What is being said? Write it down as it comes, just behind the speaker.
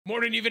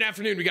Morning, even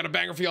afternoon. We got a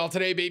banger for y'all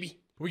today, baby.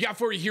 What we got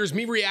for you here is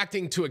me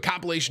reacting to a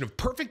compilation of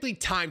perfectly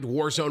timed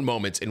Warzone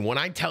moments. And when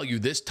I tell you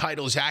this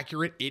title is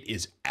accurate, it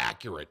is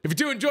accurate. If you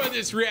do enjoy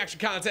this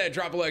reaction content,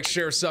 drop a like,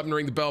 share, a sub, and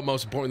ring the bell.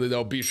 Most importantly,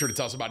 though, be sure to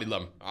tell somebody you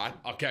love them. All right,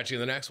 I'll catch you in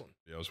the next one.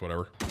 Videos,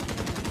 whatever.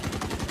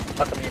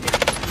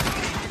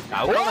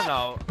 나오면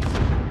나오.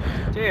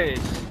 제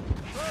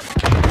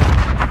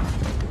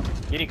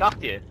길이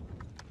깍지에.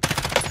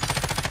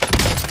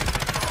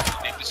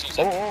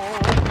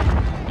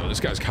 Oh, this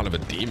guy's kind of a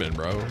demon,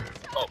 bro.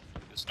 Oh,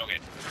 it's okay.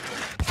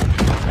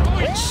 Oh,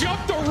 he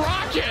jumped the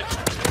rocket!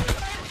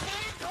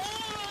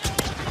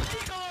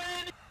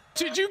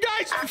 Did you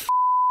guys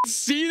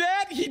see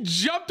that? He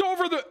jumped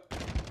over the...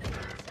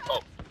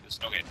 Oh, it's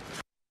okay.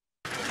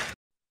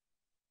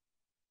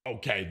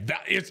 Okay,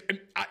 that is...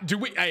 do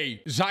we...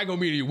 Hey, Zygo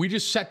Media, we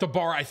just set the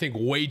bar, I think,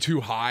 way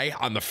too high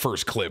on the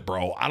first clip,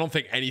 bro. I don't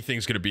think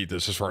anything's going to beat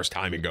this as far as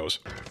timing goes.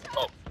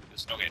 Oh,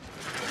 it's okay.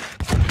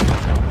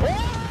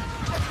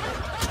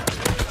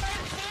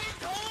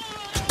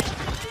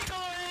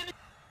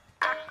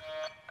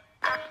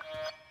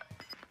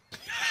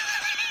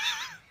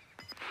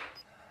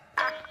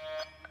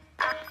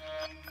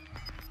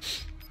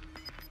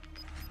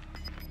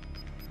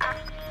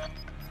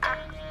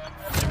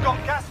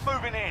 Got gas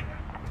moving in.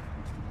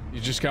 You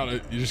just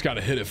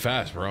gotta hit it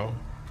fast, bro.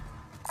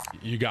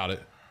 You got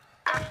it.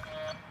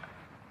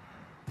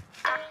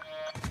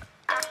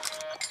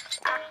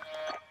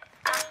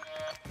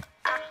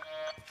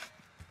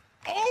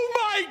 Oh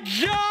my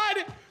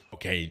God!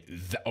 Okay,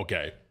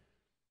 okay.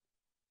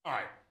 All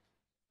right.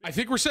 I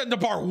think we're setting the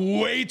bar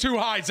way too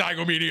high,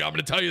 Zygo Media. I'm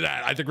gonna tell you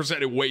that. I think we're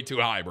setting it way too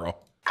high, bro.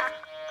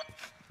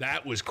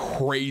 That was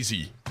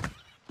crazy.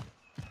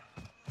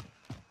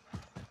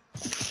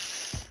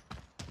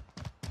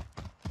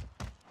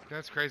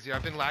 That's crazy.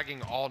 I've been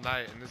lagging all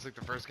night, and this is like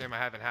the first game I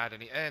haven't had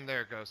any. And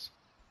there it goes.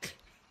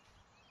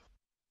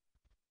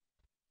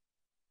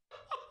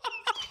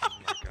 Oh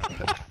my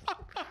God.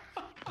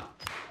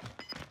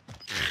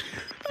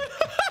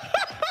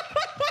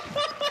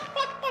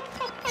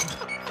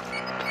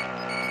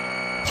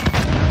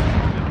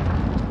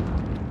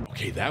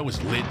 Okay, that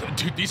was lit.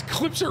 Dude, these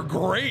clips are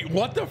great.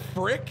 What the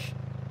frick?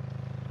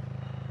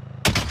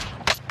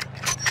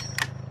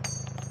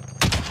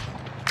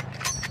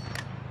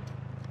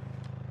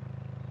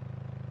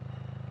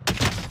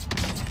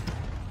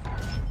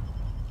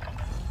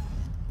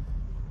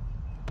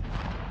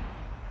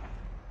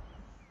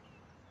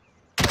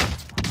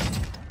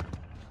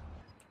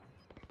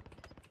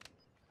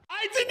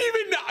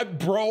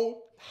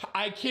 Bro,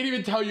 I can't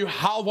even tell you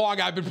how long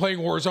I've been playing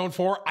Warzone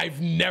for.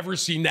 I've never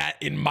seen that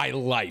in my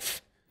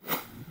life.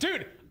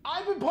 Dude,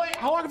 I've been playing,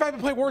 how long have I been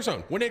playing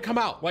Warzone? When did it come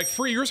out? Like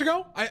 3 years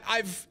ago?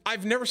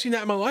 I've never seen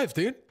that in my life,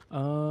 dude.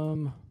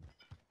 You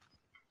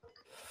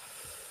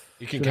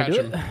can catch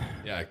him.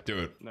 Yeah, do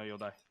it. No, you'll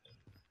die.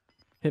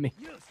 Hit me.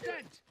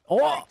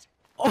 Oh!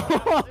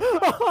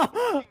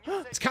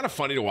 It's kind of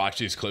funny to watch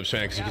these clips,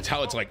 man, because you can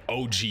tell it's like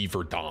OG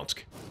Verdansk,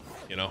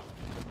 you know?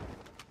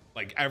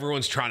 Like,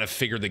 everyone's trying to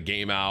figure the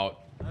game out.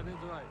 I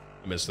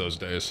miss those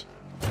days.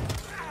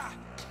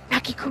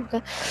 It's kind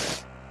of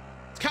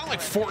like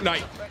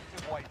Fortnite.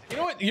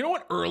 You know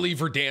what early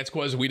Verdansk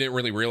was? We didn't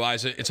really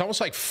realize it. It's almost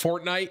like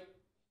Fortnite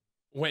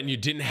when you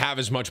didn't have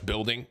as much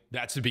building.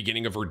 That's the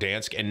beginning of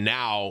Verdansk. And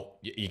now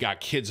you got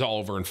kids all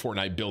over in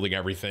Fortnite building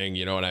everything.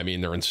 You know what I mean?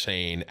 They're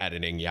insane,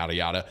 editing, yada,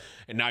 yada.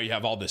 And now you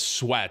have all the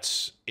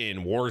sweats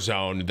in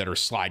Warzone that are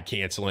slide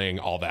canceling,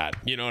 all that.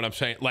 You know what I'm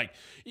saying? Like,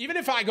 even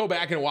if I go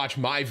back and watch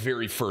my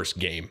very first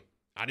game,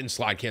 I didn't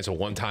slide cancel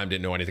one time,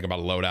 didn't know anything about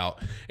a loadout.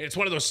 And it's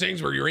one of those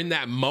things where you're in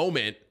that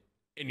moment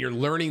and you're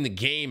learning the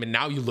game, and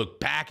now you look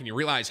back and you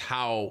realize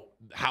how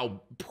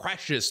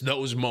precious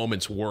those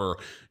moments were.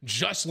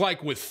 Just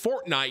like with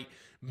Fortnite,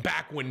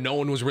 back when no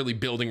one was really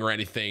building or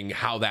anything,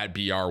 how that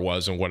BR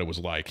was and what it was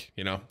like.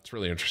 You know, it's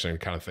really interesting to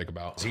kind of think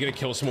about. Is he gonna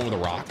kill someone with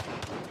a rock?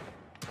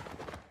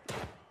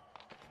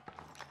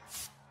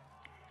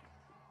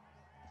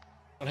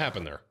 What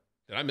happened there?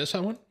 Did I miss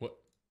that one? What?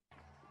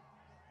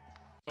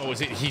 Oh,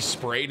 was it he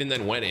sprayed and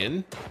then went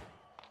in?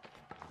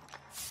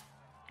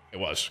 It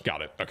was.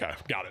 Got it. Okay,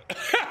 got it.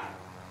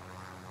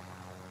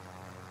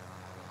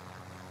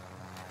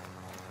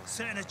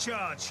 Setting a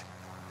charge.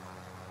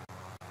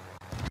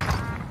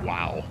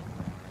 Wow.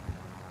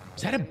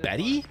 Was that a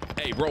Betty?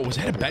 Hey, bro, was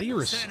that a Betty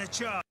or a... Setting a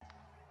charge.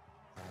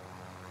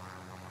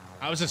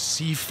 I was a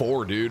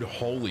C4, dude.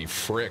 Holy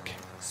frick.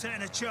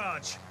 Setting a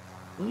charge.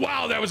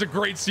 Wow, that was a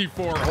great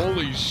C4.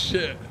 Holy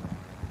shit.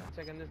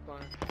 Checking this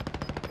corner.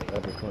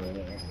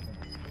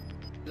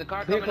 The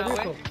car coming our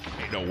way?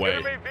 Ain't no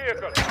way.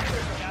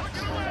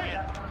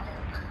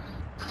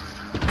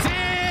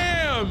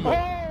 Damn!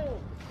 Oh!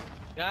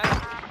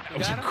 That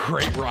was a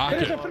great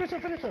rocket. That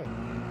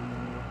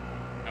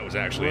was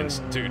actually,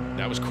 dude,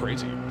 that was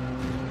crazy.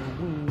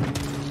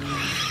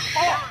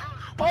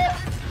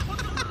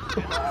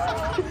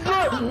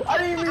 I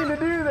didn't mean to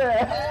do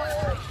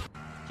that.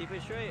 Keep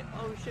it straight.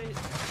 Oh shit. We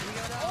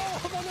got out.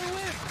 Oh, I'm on the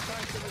whip.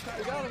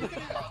 We got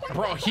him.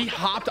 Bro, he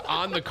hopped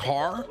on the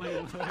car.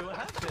 Wait, what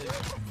happened?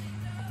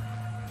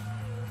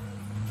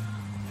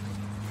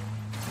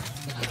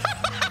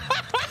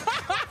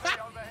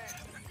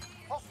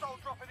 Hostile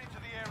dropping into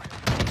the area.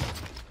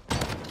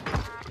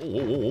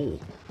 Oh.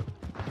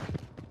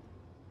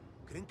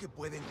 ¿Creen que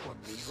pueden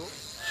conmigo?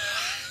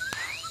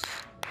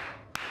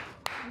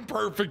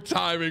 Perfect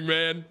timing,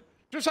 man.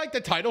 Just like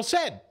the title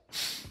said.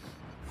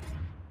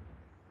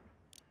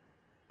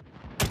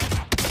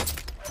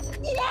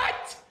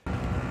 What?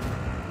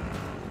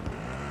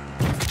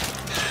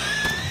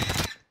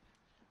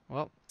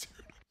 Well,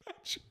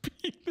 Imagine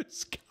being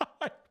this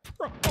guy,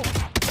 bro.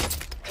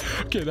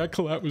 Okay, that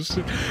collab was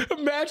sick.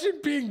 Imagine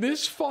being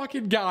this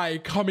fucking guy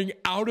coming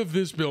out of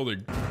this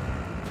building.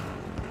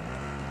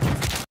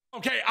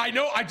 Okay, I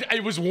know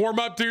it was warm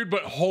up, dude,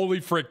 but holy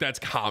frick, that's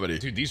comedy.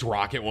 Dude, these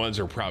rocket ones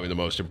are probably the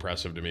most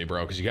impressive to me,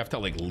 bro, because you have to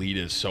like lead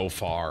it so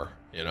far,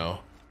 you know?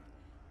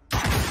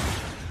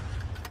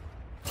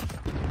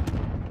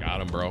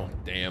 Got him, bro.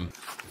 Damn.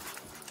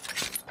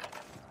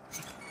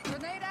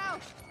 Grenade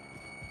out.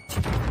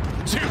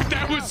 Dude,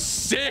 that was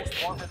sick.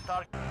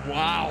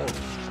 Wow.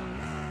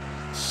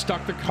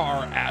 Stuck the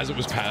car as it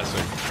was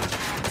passing.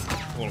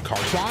 A little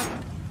car shot.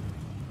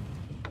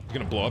 You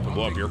gonna blow up and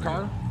blow up your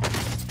car?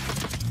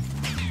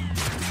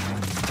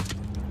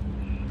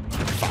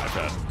 5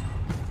 head.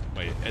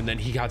 Wait, and then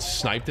he got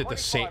sniped at the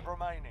same. 25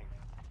 remaining.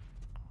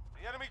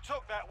 The enemy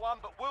took that one,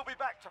 but we'll be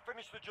back to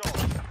finish the job.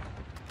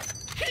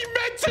 He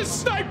meant to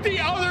snipe the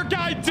other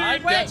guy,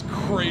 dude. That's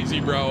crazy,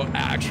 bro.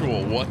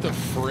 Actual, what the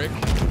frick?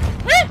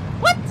 What?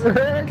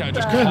 Guy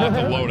just caught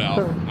the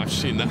loadout. I've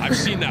seen that. I've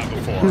seen that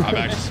before. I've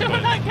actually.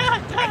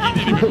 But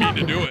he didn't even mean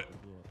to do it.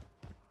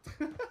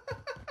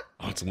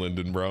 Oh, it's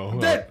Lyndon, bro.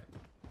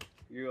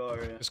 You are.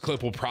 This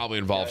clip will probably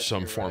involve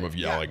some form of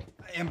yelling.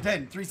 I am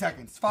 10. 3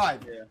 seconds.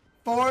 5,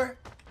 4,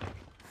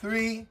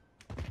 3,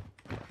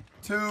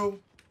 2,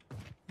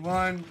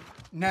 1.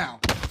 Now.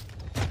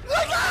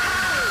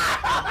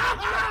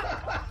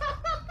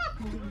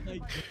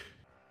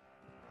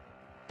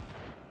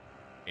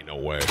 Ain't no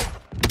way.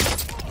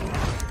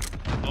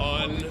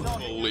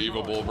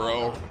 Unbelievable,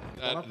 bro.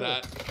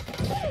 That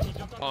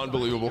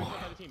unbelievable.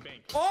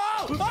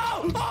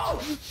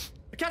 Oh!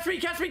 Catch me!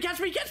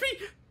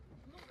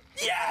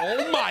 Yeah!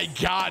 Oh my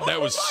god, that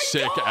was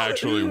sick,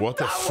 actually. What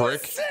the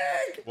frick?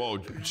 Whoa,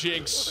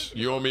 Jinx,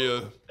 you owe me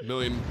 $1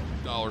 million.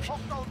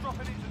 Hostile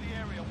dropping into the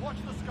area. Watch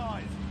the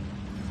skies.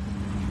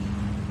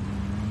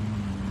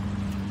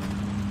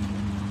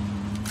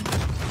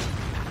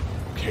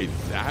 Okay,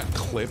 that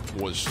clip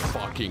was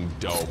fucking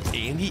dope.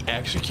 And he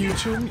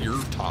executes him?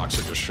 You're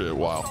toxic as shit.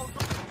 Wow.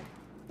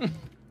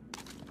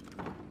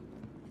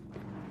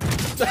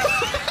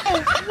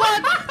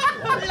 what?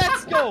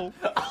 Let's go.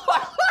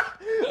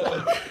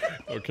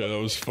 Okay,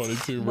 that was funny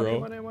too,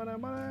 bro.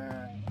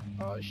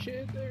 Oh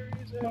shit, there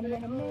is a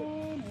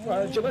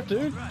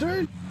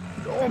dude.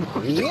 Oh my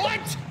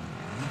What?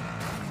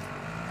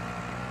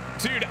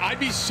 Dude, I'd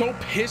be so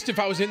pissed if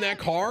I was in that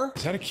car.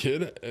 Is that a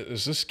kid?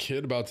 Is this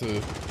kid about to...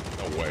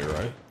 No way,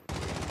 right?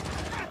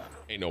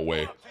 Ain't no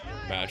way.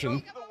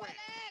 Imagine.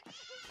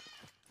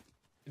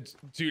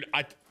 Dude,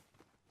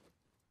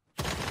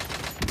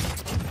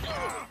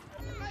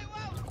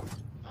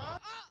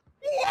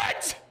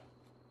 What?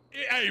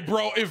 Hey,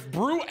 bro, if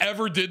Brew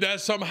ever did that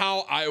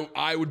somehow,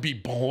 I would be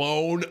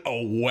blown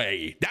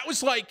away. That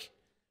was like...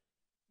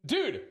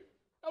 Dude...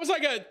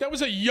 That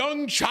was a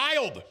young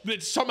child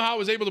that somehow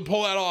was able to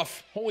pull that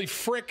off. Holy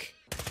frick.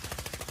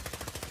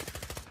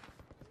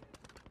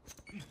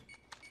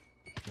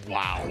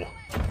 Wow.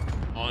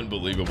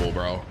 Unbelievable,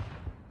 bro.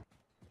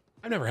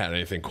 I've never had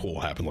anything cool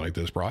happen like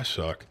this, bro. I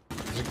suck.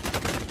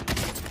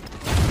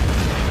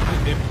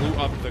 It blew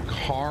up the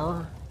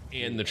car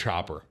and the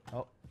chopper.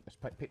 Oh,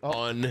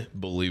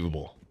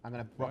 Unbelievable. I'm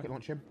gonna rocket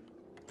launch him.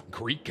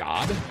 Greek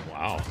God?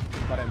 Wow.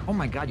 Got him. Oh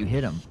my god, you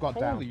hit him. Got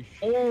down.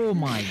 Oh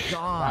my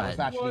god. That was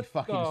actually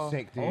fucking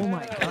sick, dude. Oh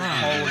my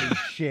god. Holy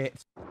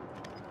shit.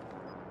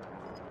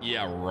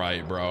 Yeah,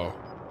 right, bro.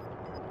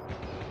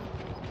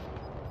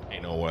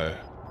 Ain't no way.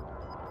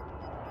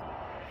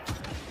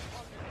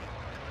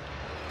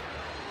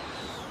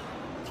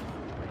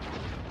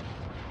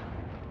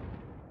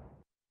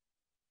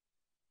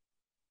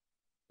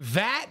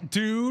 That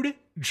dude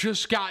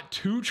just got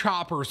 2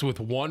 choppers with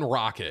 1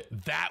 rocket.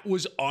 That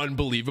was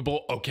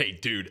unbelievable. Okay,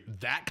 dude,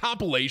 that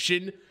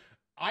compilation,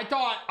 I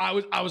thought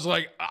I was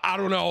like, I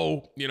don't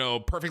know, you know,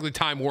 perfectly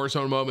timed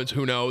Warzone moments,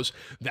 who knows?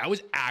 That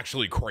was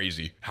actually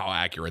crazy how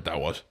accurate that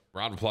was.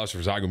 Round of applause for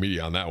Zygo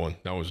Media on that one.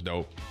 That was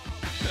dope.